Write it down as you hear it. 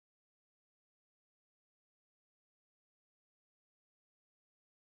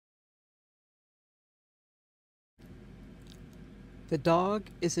The dog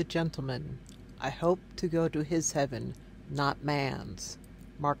is a gentleman. I hope to go to his heaven, not man's.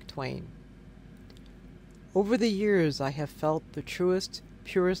 Mark Twain. Over the years I have felt the truest,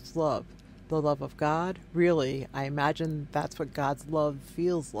 purest love, the love of God. Really, I imagine that's what God's love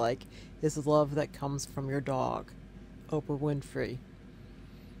feels like, is the love that comes from your dog. Oprah Winfrey.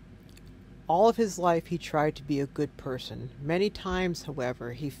 All of his life he tried to be a good person. Many times,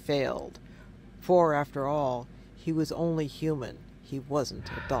 however, he failed. For, after all, he was only human. He wasn't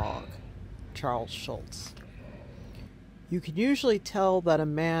a dog. Charles Schulz. You can usually tell that a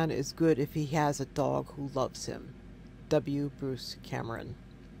man is good if he has a dog who loves him. W. Bruce Cameron.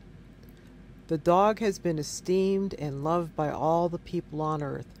 The dog has been esteemed and loved by all the people on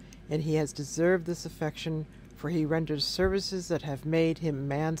earth, and he has deserved this affection, for he renders services that have made him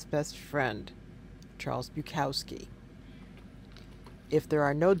man's best friend. Charles Bukowski. If there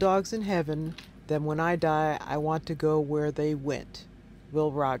are no dogs in heaven, then when I die, I want to go where they went. Will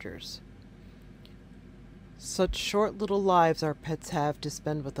Rogers. Such short little lives our pets have to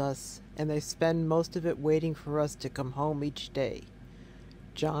spend with us, and they spend most of it waiting for us to come home each day.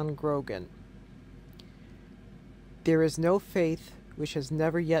 John Grogan. There is no faith which has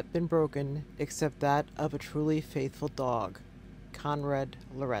never yet been broken except that of a truly faithful dog. Conrad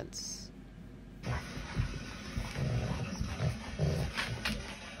Lorenz.